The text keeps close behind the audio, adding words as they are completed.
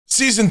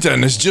Season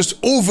 10 is just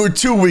over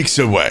 2 weeks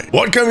away.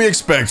 What can we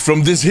expect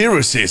from this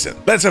hero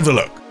season? Let's have a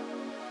look.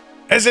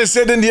 As I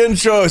said in the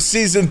intro,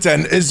 Season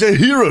 10 is a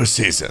hero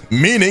season,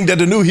 meaning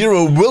that a new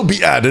hero will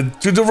be added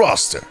to the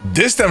roster.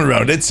 This time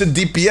around, it's a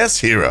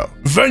DPS hero.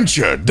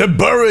 Venture, the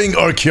burrowing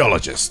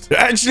archaeologist. There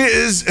actually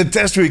is a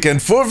test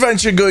weekend for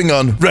Venture going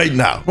on right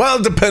now.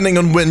 Well, depending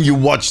on when you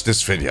watch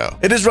this video.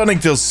 It is running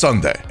till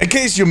Sunday. In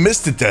case you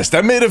missed the test,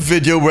 I made a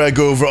video where I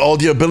go over all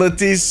the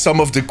abilities, some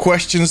of the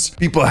questions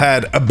people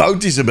had about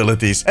these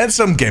abilities, and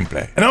some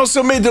gameplay. And I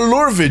also made the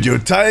lore video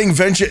tying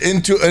Venture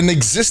into an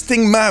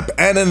existing map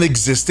and an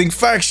existing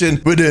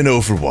faction within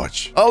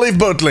Overwatch. I'll leave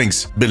both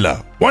links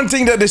below. One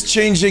thing that is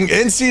changing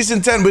in Season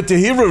 10 with the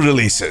hero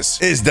releases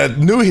is that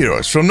new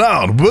heroes from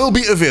now on will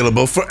be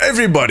available for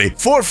everybody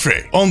for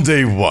free on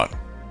day 1.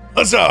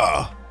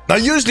 Huzzah! Now,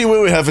 usually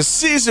when we have a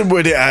season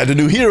where they add a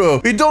new hero,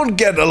 we don't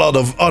get a lot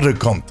of other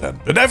content.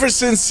 But ever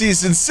since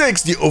Season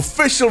 6, the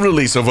official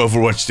release of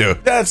Overwatch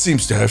 2, that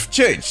seems to have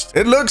changed.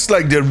 It looks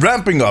like they're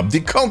ramping up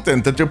the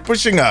content that they're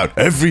pushing out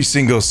every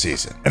single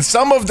season. And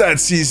some of that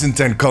Season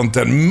 10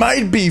 content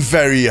might be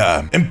very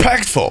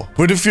impactful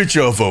for the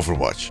future of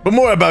Overwatch. But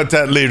more about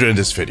that later in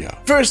this video.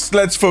 First,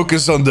 let's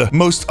focus on the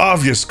most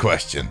obvious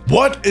question.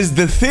 What is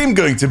the theme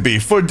going to be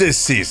for this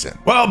season?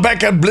 Well,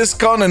 back at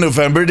BlizzCon in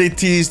November, they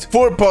teased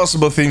 4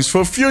 possible themes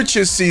for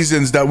future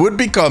seasons that would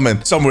be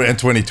coming somewhere in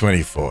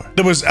 2024.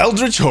 There was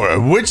Eldritch Horror,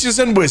 Witches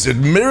and Wizard,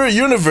 Mirror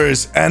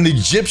Universe, and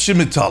Egyptian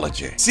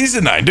Mythology.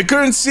 Season 9, the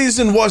current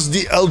season, was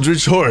the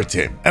Eldritch Horror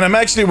theme. And I'm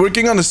actually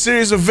working on a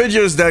series of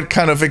videos that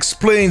kind of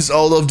explains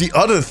all of the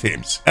other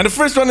themes. And the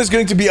first one is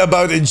going to be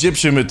about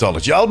Egyptian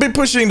Mythology. I'll be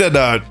pushing that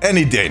out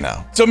any day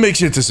now, so make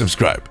sure to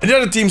subscribe. And the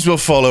other themes will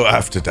follow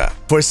after that.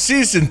 For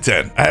Season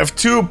 10, I have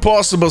 2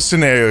 possible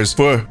scenarios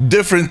for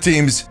different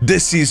themes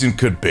this season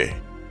could be.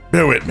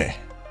 Bear with me.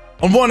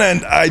 On one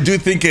end, I do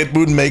think it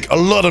would make a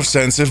lot of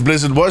sense if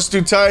Blizzard was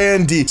to tie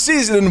in the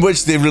season in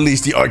which they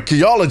released the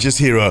archaeologist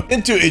hero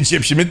into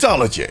Egyptian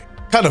mythology.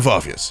 Kind of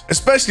obvious,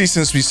 especially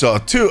since we saw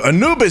 2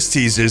 Anubis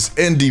teasers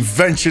in the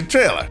Venture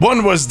trailer.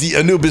 One was the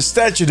Anubis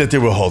statue that they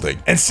were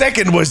holding, and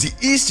second was the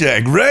Easter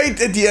egg right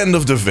at the end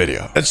of the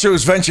video that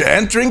shows Venture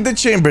entering the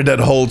chamber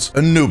that holds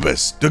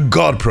Anubis, the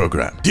god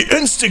program, the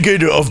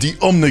instigator of the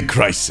Omnic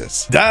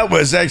crisis. That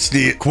was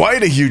actually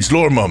quite a huge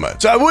lore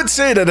moment. So I would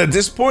say that at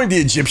this point the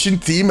Egyptian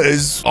theme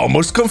is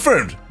almost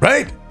confirmed,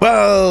 right?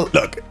 Well,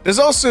 look, there's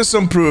also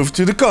some proof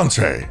to the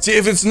contrary. See,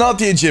 if it's not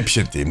the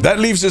Egyptian theme, that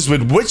leaves us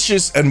with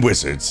witches and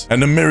wizards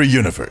and the Mirror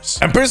Universe.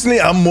 And personally,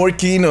 I'm more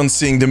keen on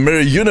seeing the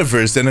Mirror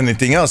Universe than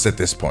anything else at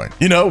this point.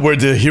 You know, where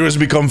the heroes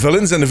become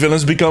villains and the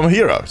villains become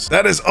heroes.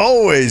 That is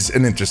always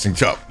an interesting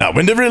job. Now,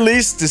 when they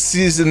released the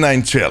Season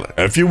 9 trailer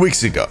a few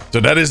weeks ago, so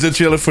that is the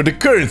trailer for the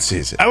current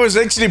season, I was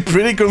actually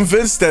pretty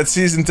convinced that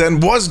Season 10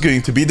 was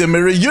going to be the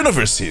Mirror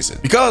Universe season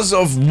because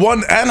of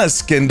one Anna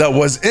skin that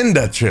was in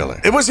that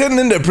trailer. It was hidden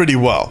in there pretty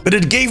well, but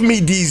it gave me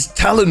these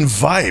Talon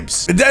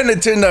vibes. But then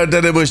it turned out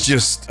that it was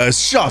just a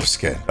shop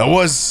skin that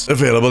was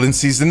available in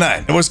Season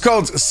 9. It was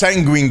called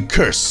Sanguine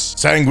Curse.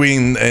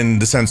 Sanguine in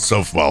the sense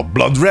of, well,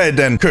 blood red,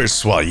 and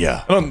curse, well,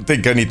 yeah. I don't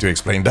think I need to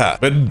explain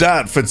that. But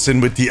that fits in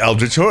with the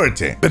Eldritch Horror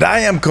theme. But I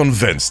am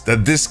convinced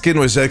that this skin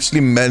was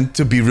actually meant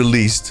to be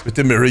released with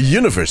the Mirror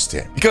Universe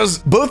theme. Because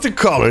both the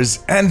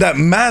colors and that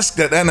mask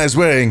that Anna is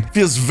wearing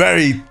feels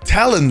very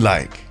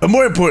Talon-like. But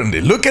more importantly,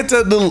 look at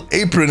that little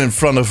apron in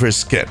front of her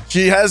skin.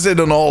 She has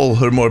it on all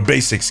her more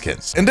basic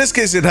skins. In this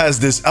case, it has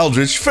this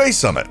Eldritch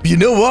face on it. But you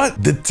know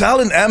what? The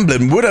Talon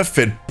emblem would have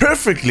fit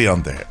perfectly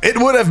on there. It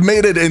would have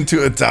made it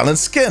into a Talon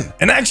skin.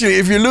 And actually,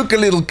 if you look a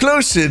little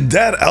closer,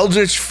 that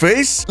Eldritch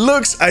face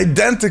looks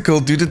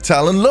identical to the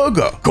Talon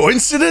logo.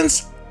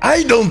 Coincidence?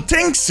 I don't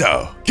think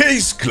so.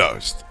 Case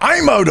closed.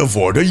 I'm out of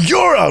order.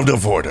 You're out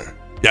of order.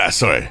 Yeah,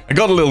 sorry. I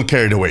got a little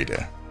carried away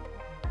there.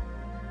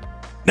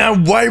 Now,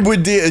 why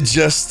would they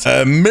adjust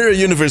a Mirror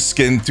Universe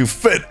skin to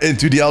fit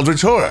into the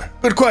Eldritch Horror?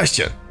 Good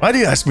question. Why do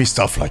you ask me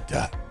stuff like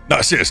that?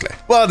 No, seriously.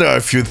 Well, there are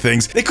a few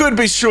things. They could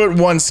be short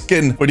one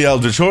skin for the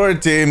Eldritch Horror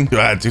team to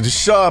add to the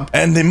shop,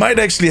 and they might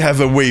actually have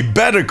a way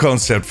better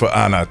concept for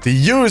Anna to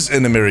use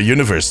in the Mirror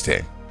Universe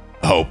team.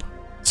 I hope.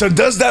 So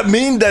does that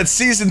mean that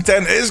Season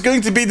 10 is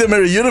going to be the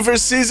Mirror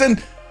Universe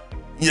season?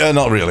 Yeah,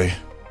 not really.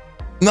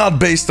 Not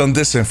based on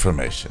this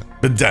information.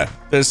 But then,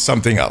 there's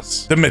something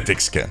else. The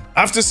Mythic skin.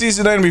 After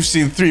Season 9, we've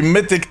seen 3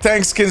 Mythic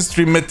tank skins,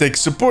 3 Mythic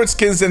support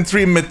skins, and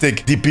 3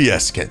 Mythic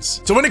DPS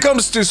skins. So when it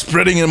comes to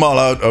spreading them all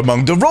out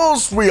among the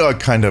roles, we are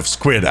kind of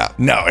squared out.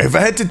 Now, if I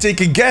had to take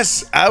a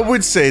guess, I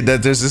would say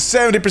that there's a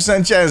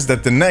 70% chance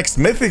that the next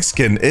Mythic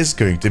skin is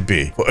going to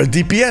be for a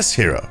DPS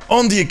hero.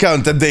 On the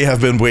account that they have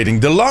been waiting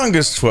the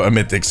longest for a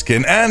Mythic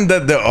skin and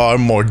that there are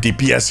more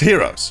DPS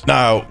heroes.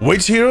 Now,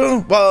 which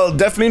hero? Well,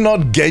 definitely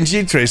not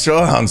Genji, Tracer,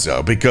 or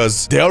Hanzo,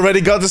 because they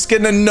already got the skin,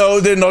 and no,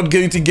 they're not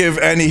going to give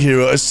any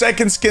hero a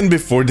second skin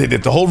before they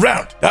did the whole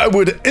round. That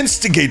would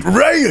instigate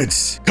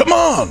riots. Come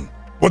on!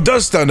 What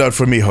does stand out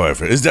for me,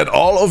 however, is that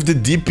all of the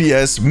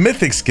DPS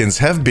Mythic skins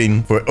have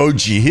been for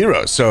OG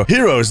heroes. So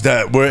heroes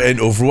that were in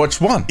Overwatch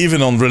 1,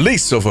 even on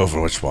release of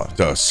Overwatch 1.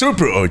 So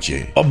super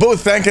OG. While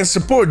both tank and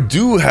support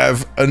do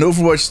have an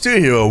Overwatch 2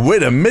 hero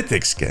with a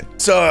Mythic skin.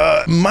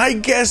 So my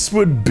guess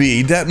would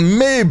be that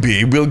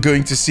maybe we're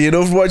going to see an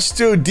Overwatch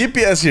 2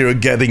 DPS hero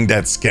getting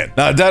that skin.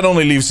 Now that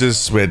only leaves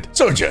us with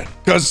Sojourn,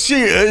 because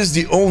she is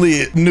the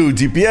only new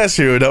DPS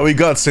hero that we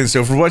got since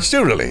Overwatch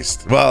 2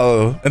 released.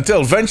 Well,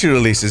 until Venture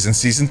releases in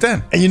Season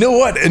 10. And you know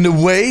what? In a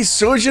way,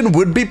 Sojourn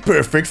would be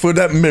perfect for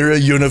that Mirror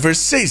Universe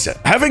season.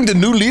 Having the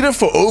new leader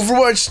for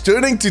Overwatch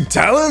turning to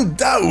Talon,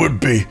 that would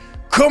be...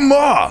 come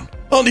on!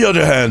 On the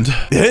other hand,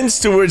 the hints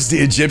towards the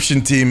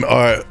Egyptian team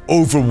are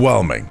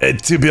overwhelming.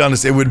 To be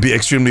honest, it would be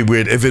extremely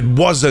weird if it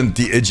wasn't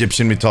the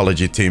Egyptian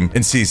mythology team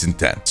in Season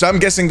 10. So I'm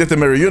guessing that the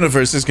Mirror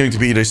Universe is going to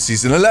be either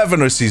Season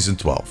 11 or Season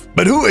 12.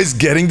 But who is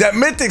getting that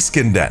Mythic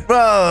skin then?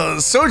 Well,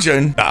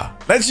 Sojourn? Nah,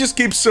 let's just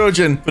keep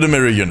Sojourn for the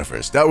Mirror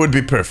Universe. That would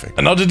be perfect.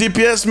 Another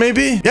DPS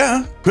maybe?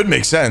 Yeah, could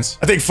make sense.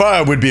 I think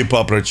Fire would be a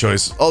popular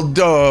choice,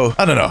 although,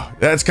 I don't know,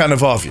 that's kind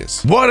of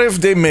obvious. What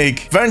if they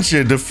make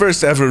Venture the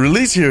first ever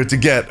release hero to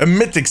get a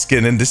Mythic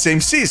skin in the same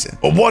season?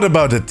 Or what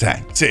about the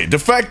tank? See, the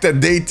fact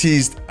that they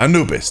teased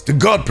Anubis, the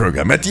God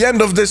program, at the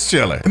end of this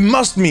trailer, it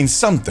must mean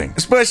something.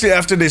 Especially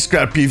after they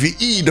scrapped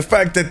PvE, the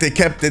fact that they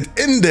kept it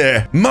in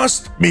there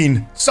must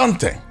mean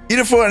something.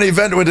 Either for an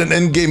event with an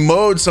in-game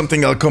mode,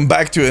 something I'll come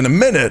back to in a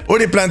minute, or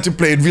they plan to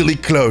play it really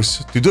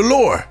close to the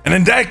lore. And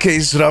in that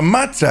case,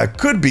 Ramatra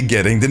could be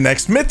getting the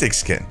next Mythic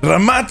skin.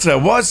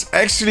 Ramatra was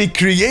actually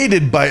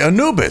created by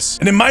Anubis,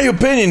 and in my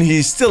opinion,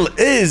 he still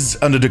is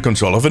under the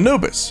control of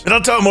Anubis. But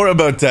I'll talk more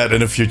about that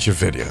in a future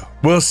video.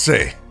 We'll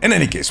see. In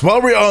any case,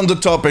 while we're on the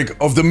topic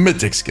of the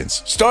Mythic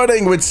skins,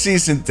 starting with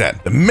Season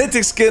 10, the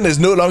Mythic skin is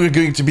no longer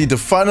going to be the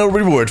final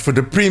reward for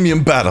the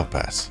Premium Battle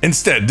Pass.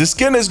 Instead, the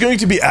skin is going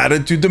to be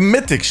added to the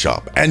Mythic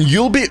shop, and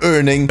you'll be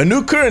earning a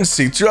new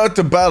currency throughout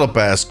the Battle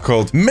Pass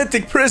called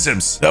Mythic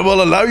Prisms that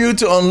will allow you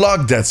to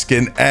unlock that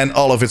skin and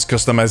all of its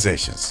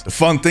customizations. The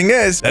fun thing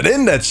is that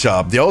in that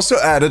shop, they also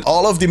added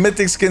all of the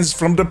Mythic skins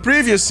from the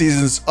previous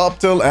seasons up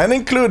till and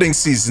including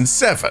Season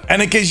 7.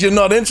 And in case you're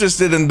not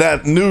interested in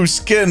that new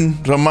skin,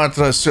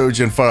 Ramatra,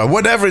 Sojourn, Farah,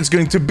 whatever it's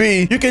going to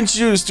be, you can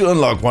choose to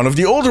unlock one of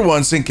the older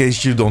ones in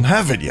case you don't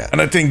have it yet. And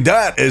I think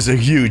that is a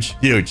huge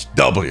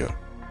W.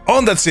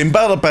 On that same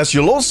battle pass,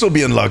 you'll also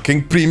be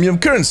unlocking premium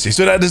currency.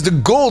 So that is the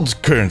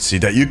gold currency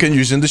that you can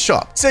use in the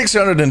shop.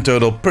 600 in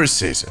total per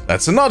season.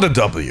 That's another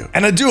W.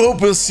 And I do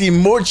hope we'll see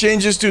more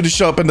changes to the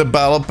shop and the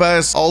battle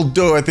pass,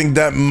 although I think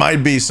that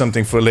might be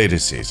something for later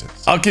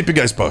seasons. I'll keep you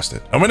guys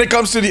posted. And when it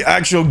comes to the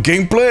actual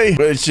gameplay,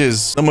 which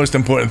is the most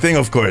important thing,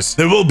 of course,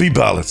 there will be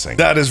balancing.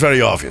 That is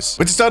very obvious.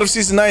 With the start of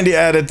Season 9, they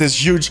added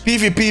this huge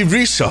PvP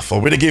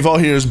reshuffle where they gave all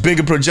heroes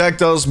bigger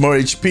projectiles, more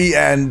HP,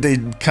 and they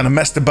kind of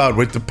messed about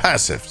with the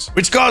passives,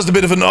 which caused a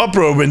bit of an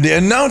uproar when they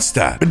announced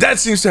that. But that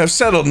seems to have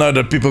settled now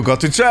that people got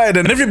to try it,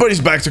 and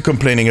everybody's back to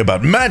complaining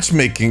about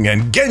matchmaking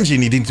and Genji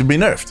needing to be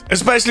nerfed.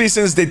 Especially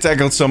since they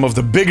tackled some of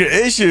the bigger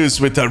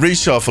issues with that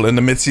reshuffle in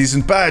the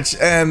mid-season patch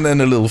and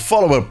in a little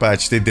follow-up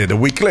patch they did a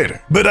week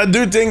later. But I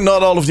do think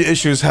not all of the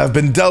issues have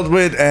been dealt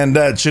with, and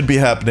that should be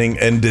happening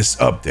in this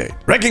update.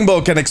 Wrecking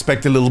Ball can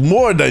expect a little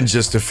more than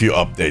just a few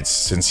updates,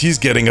 since he's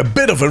getting a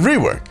bit of a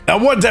rework.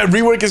 Now what that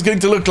rework is going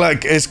to look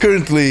like is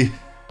currently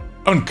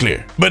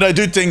unclear, but I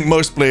do think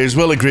most players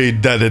will agree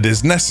that it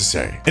is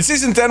necessary. In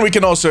Season 10, we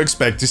can also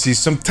expect to see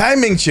some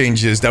timing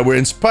changes that were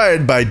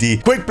inspired by the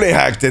quick play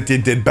hack that they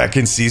did back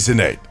in Season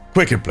 8.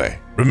 Quicker play.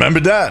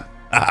 Remember that?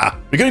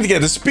 We're going to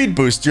get a speed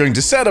boost during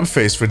the setup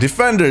phase for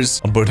defenders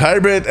on both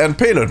hybrid and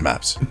payload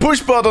maps. The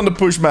push bot on the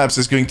push maps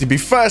is going to be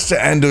faster,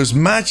 and those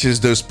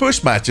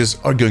push matches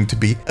are going to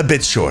be a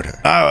bit shorter.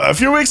 Now, a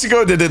few weeks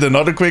ago, they did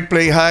another quick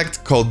play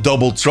hack called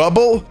Double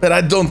Trouble, but I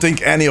don't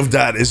think any of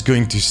that is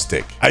going to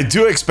stick. I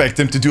do expect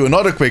them to do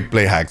another quick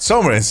play hack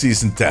somewhere in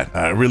Season 10.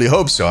 I really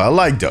hope so. I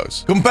like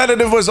those.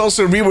 Competitive was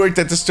also reworked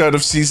at the start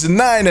of Season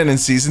 9, and in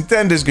Season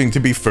 10, there's going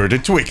to be further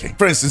tweaking.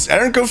 For instance,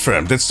 Aaron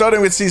confirmed that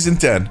starting with Season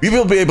 10, we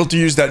will be able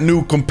to use that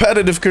new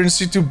competitive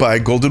currency to buy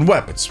golden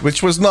weapons,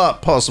 which was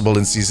not possible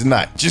in Season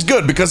 9. Which is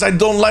good, because I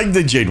don't like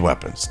the jade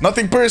weapons.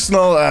 Nothing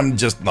personal, I'm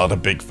just not a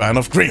big fan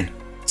of green.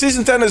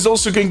 Season 10 is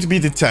also going to be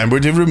the time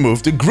where they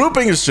remove the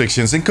grouping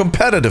restrictions in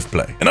competitive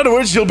play. In other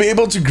words, you'll be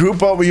able to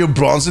group up with your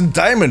bronze and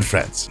diamond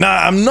friends.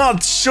 Now, I'm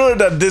not sure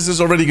that this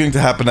is already going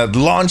to happen at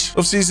launch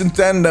of Season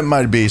 10. That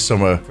might be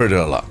somewhere further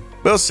along.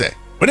 We'll see.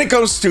 When it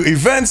comes to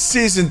events,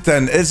 Season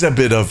 10 is a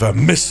bit of a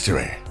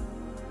mystery.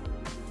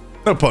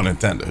 No pun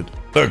intended.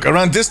 Look,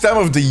 around this time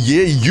of the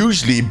year,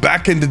 usually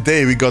back in the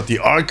day, we got the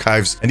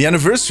archives and the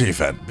anniversary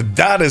event, but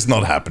that is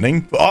not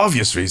happening for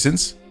obvious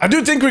reasons. I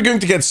do think we're going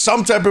to get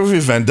some type of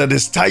event that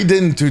is tied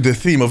into the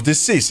theme of this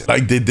season,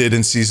 like they did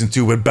in Season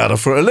 2 with Battle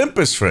for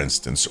Olympus, for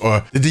instance,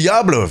 or the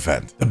Diablo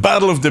event, the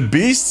Battle of the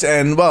Beasts,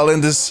 and, well, in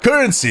this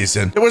current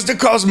season, there was the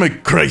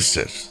Cosmic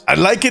Crisis. I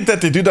like it that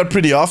they do that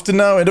pretty often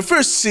now. In the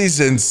first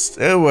seasons,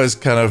 it was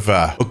kind of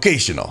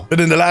occasional, but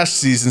in the last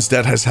seasons,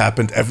 that has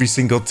happened every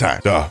single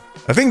time. So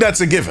I think that's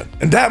a given.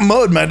 And that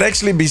mode might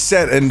actually be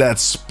set in that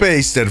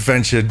space that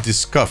Venture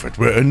discovered,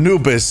 where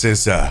Anubis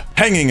is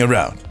hanging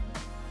around.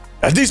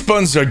 These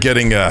puns are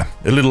getting a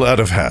little out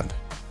of hand.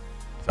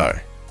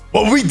 Sorry.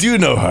 What we do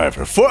know,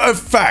 however, for a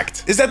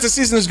fact, is that the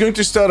season is going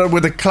to start out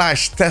with a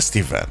Clash test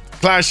event.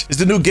 Clash is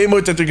the new game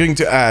mode that they're going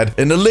to add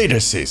in a later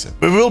season.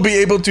 We will be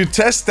able to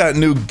test that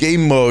new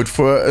game mode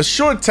for a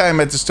short time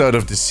at the start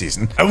of the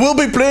season. And we'll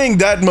be playing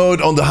that mode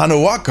on the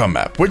Hanawaka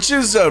map, which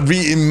is a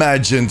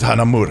reimagined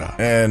Hanamura.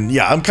 And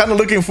yeah, I'm kind of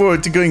looking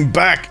forward to going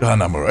back to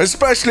Hanamura,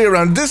 especially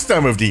around this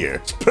time of the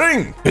year.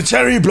 Spring! The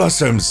cherry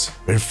blossoms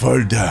will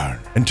fall down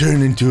and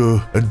turn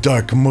into a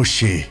dark,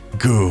 mushy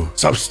goo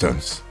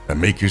substance that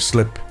make you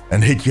slip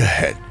and hit your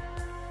head.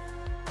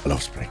 I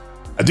love spring.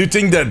 I do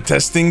think that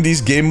testing these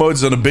game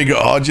modes on a bigger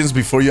audience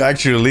before you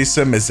actually release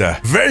them is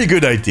a very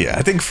good idea.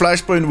 I think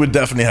Flashpoint would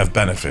definitely have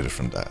benefited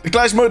from that. The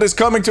Clash mode is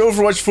coming to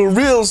Overwatch for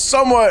real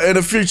somewhere in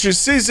a future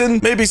season,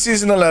 maybe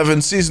Season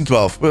 11, Season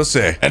 12, we'll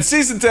see. And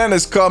Season 10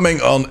 is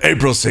coming on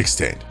April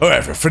 16th.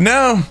 However, for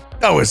now,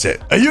 that was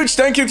it. A huge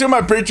thank you to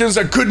my patrons.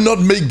 I could not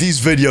make these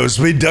videos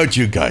without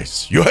you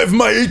guys. You have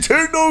my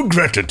eternal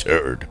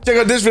gratitude. Check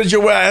out this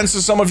video where I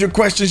answer some of your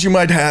questions you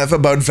might have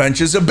about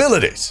Venture's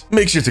abilities.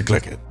 Make sure to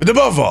click it. But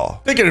above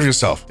all, take care of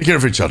yourself, take care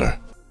of each other.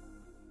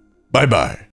 Bye-bye.